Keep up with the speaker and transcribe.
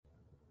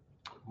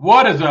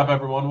What is up,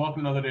 everyone?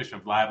 Welcome to another edition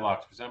of Live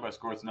Locks presented by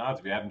Scores and Odds.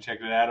 If you haven't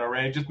checked it out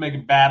already, just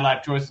making bad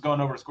life choices, going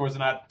over to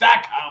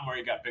scoresandodds.com where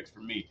you got picks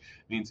from me,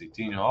 Nancy,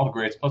 Tina, all the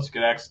greats. Plus, you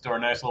get access to our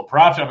nice little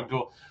prop shopping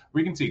tool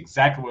where you can see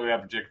exactly what we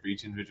have projected for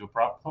each individual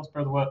prop, plus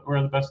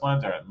where the best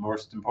lines are. And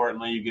most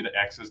importantly, you get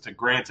access to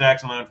Grant's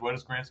Action Lounge. What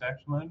is Grant's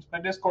Action Lounge? It's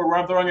my Discord where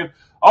I'm throwing in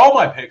all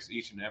my picks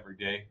each and every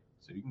day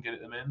so you can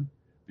get them in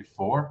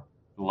before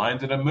the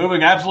lines that I'm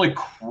moving. Absolutely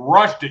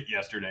crushed it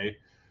yesterday,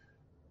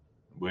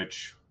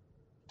 which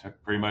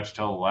took pretty much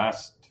till the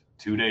last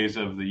 2 days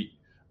of the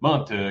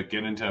month to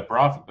get into a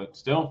profit, but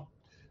still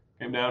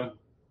came down,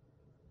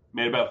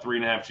 made about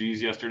 3.5 G's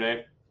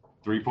yesterday,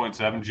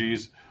 3.7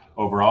 G's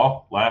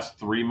overall. Last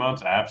 3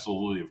 months,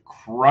 absolutely have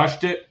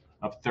crushed it,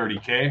 up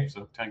 30K,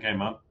 so 10K a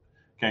month.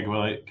 Can't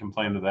really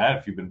complain to that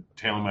if you've been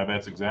tailing my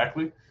bets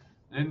exactly.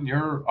 And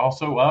you're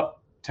also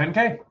up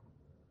 10K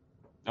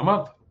a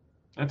month.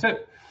 That's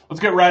it. Let's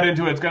get right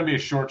into it. It's going to be a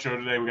short show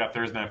today. We got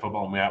Thursday Night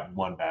Football, and we have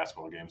one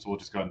basketball game. So we'll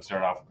just go ahead and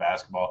start off with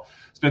basketball.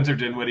 Spencer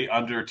Dinwiddie,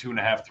 under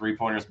 2.5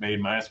 three-pointers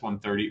made, minus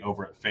 130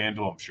 over at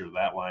FanDuel. I'm sure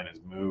that line has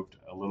moved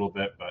a little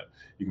bit, but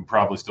you can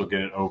probably still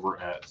get it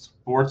over at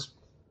PointsBet.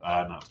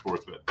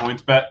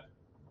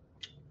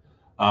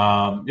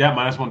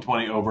 Minus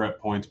 120 over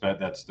at PointsBet.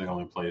 That's the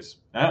only place.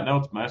 No,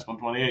 it's minus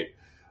 128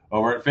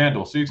 over at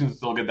FanDuel. So you can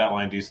still get that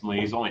line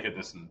decently. He's only hit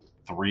this in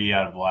 3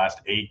 out of the last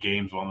 8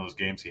 games. One of those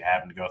games he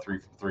happened to go 3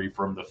 for 3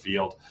 from the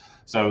field.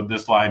 So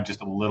this line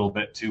just a little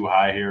bit too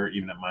high here,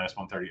 even at minus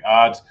 130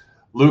 odds.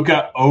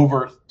 Luka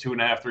over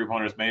 2.5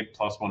 three-pointers made,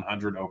 plus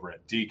 100 over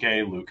at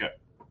DK. Luka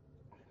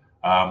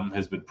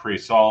has been pretty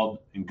solid,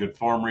 in good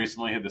form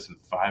recently. Hit this in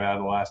 5 out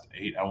of the last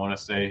 8, I want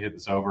to say. Hit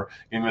this over.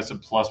 Getting this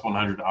at plus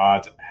 100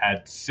 odds.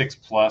 Had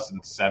 6+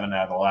 in 7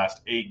 out of the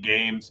last 8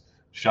 games.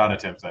 Shot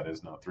attempts, that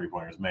is, not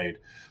three-pointers made.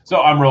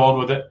 So I'm rolling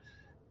with it.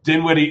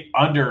 Dinwiddie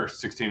under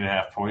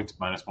 16.5 points,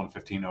 minus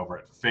 115 over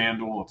at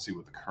FanDuel. Let's see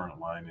what the current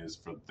line is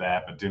for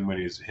that. But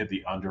Dinwiddie's hit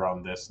the under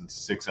on this in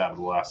 6 out of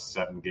the last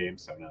 7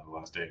 games, 7 out of the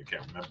last 8. I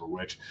can't remember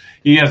which.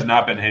 He has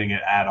not been hitting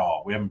it at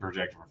all. We haven't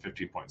projected for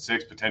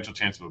 15.6. Potential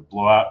chance of a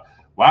blowout.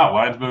 Wow,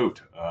 line's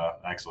moved.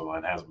 Actually, the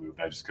line hasn't moved.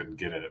 I just couldn't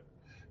get it at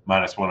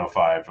minus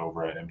 105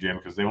 over at MGM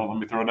because they won't let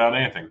me throw down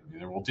anything.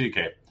 Neither will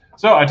DK.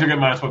 So I took it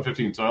minus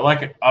 115. So I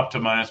like it up to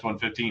minus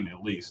 115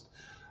 at least.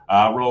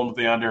 Rolling with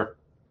the under.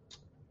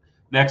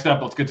 Next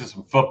up, let's get to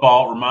some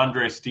football.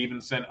 Ramondre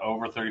Stevenson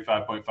over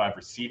 35.5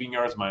 receiving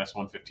yards, minus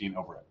 115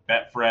 over at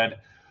Betfred.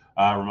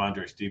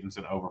 Ramondre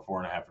Stevenson over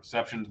 4.5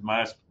 receptions,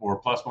 plus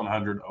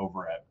 100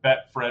 over at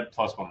Betfred,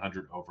 plus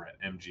 100 over at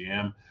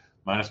MGM,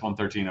 minus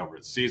 113 over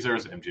at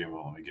Caesars. MGM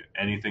won't let me get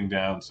anything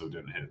down, so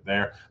didn't hit it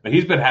there. But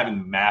he's been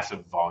having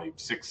massive volume,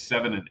 6,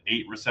 7, and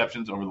 8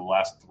 receptions over the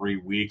last 3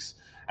 weeks,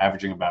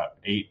 averaging about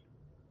 8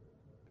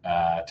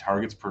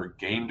 targets per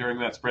game during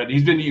that spread.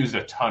 He's been used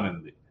a ton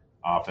in the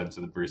offense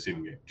in the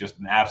receiving game, just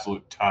an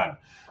absolute ton.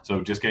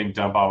 So just getting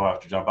jump off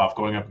after jump off,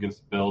 going up against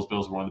the Bills.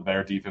 Bills are one of the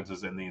better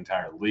defenses in the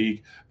entire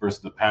league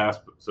versus the pass,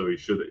 so he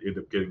should end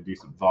up getting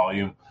decent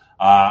volume.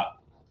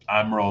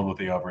 I'm rolling with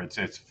the over.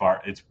 It's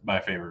my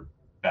favorite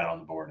bet on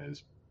the board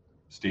is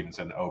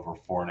Stevenson over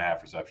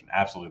 4.5 reception.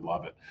 Absolutely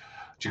love it.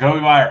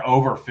 Jacoby Meyer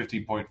over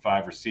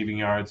 50.5 receiving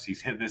yards.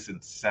 He's hit this in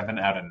 7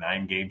 out of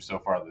 9 games so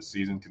far this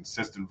season.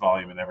 Consistent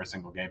volume in every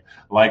single game.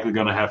 Likely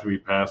going to have to be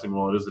passing.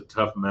 Well, it is a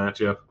tough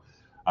matchup.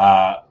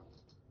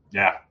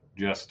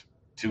 Just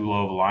too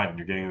low of a line.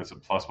 You're getting this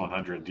at plus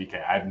 100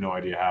 DK. I have no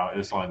idea how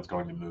this line's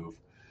going to move.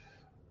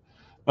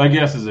 My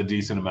guess is a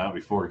decent amount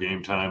before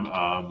game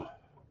time.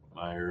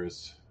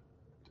 Myers,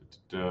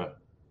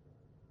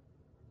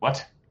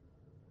 what?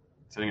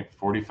 Sitting at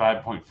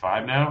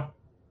 45.5 now?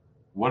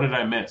 What did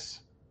I miss?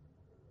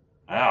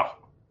 Oh,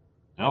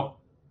 nope.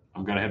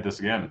 I'm going to hit this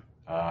again.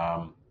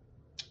 Don't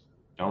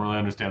really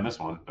understand this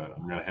one, but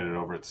I'm going to hit it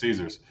over at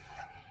Caesars.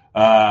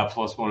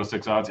 Plus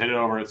 106 odds. Hit it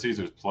over at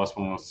Caesars. Plus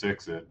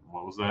 106 at,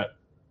 what was that?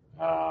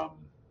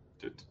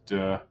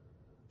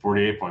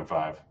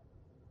 48.5.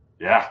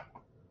 Yeah.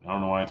 I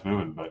don't know why it's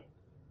moving, but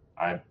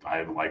I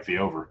like the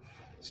over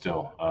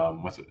still.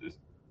 What's it?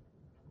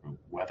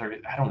 Weather?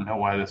 I don't know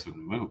why this would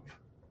move.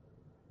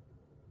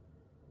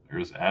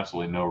 There's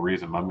absolutely no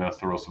reason. I'm going to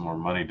throw some more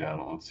money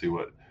down. Let's see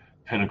what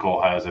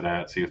Pinnacle has it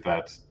at. See if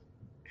that's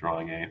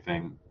drawing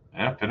anything.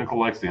 Yeah, Pinnacle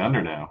likes the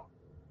under now.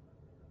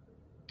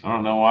 I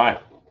don't know why.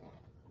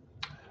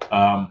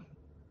 I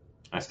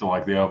still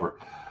like the over.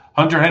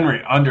 Hunter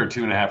Henry under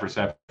 2.5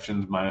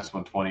 receptions, minus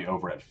 120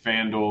 over at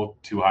FanDuel.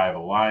 Too high of a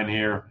line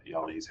here.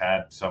 He's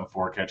had some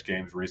 4-catch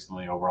games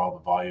recently. Overall,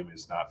 the volume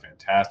is not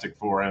fantastic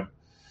for him.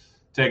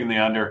 Taking the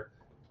under.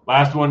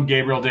 Last one,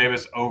 Gabriel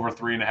Davis over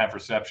 3.5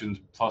 receptions,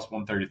 plus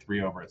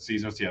 133 over at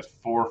Caesars. He has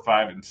 4,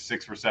 5, and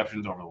 6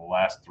 receptions over the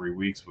last 3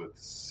 weeks with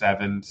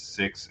 7,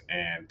 6,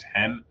 and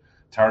 10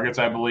 targets,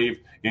 I believe.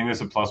 Getting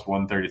this at plus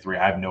 133,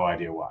 I have no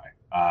idea why.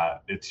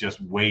 It's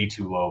just way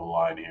too low of a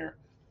line here.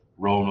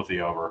 Rolling with the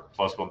over.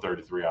 Plus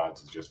 133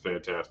 odds is just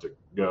fantastic.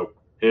 Go.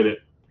 Hit it.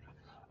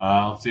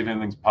 Let's see if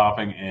anything's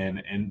popping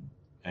in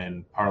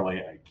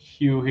parlay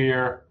IQ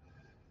here.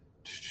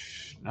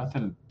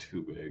 Nothing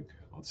too big.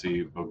 Let's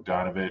see,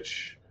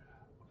 Bogdanovich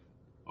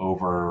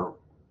over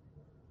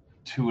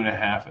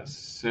 2.5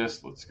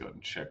 assists. Let's go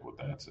and check what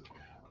that's at.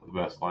 The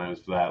best line is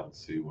for that.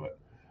 Let's see what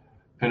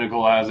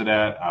Pinnacle has it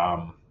at.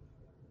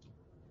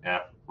 Yeah,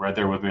 right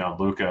there with me on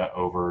Luka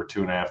over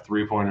 2.5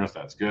 3-pointers.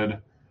 That's good.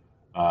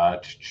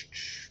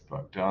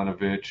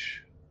 Bogdanovich.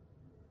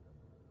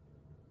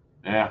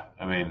 Yeah,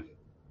 I mean,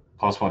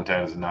 plus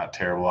 110 is not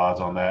terrible odds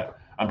on that.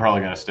 I'm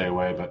probably going to stay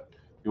away, but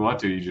if you want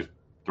to, you just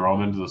throw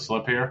them into the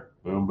slip here.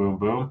 Boom, boom,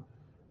 boom.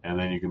 And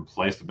then you can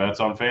place the bets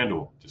on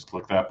FanDuel. Just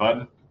click that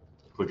button,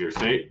 click your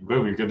state,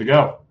 boom, you're good to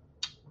go.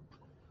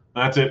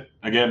 That's it.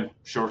 Again,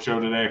 short show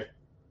today.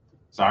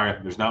 Sorry,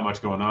 there's not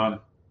much going on.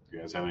 If you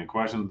guys have any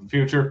questions in the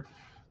future,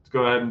 let's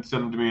go ahead and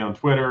send them to me on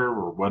Twitter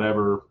or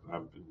whatever.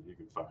 You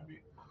can find me.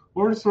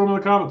 Or just throw them in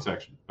the comment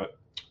section. But,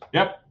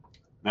 yep,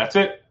 that's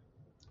it.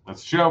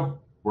 That's the show.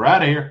 We're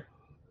out of here.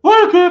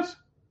 Later, kids!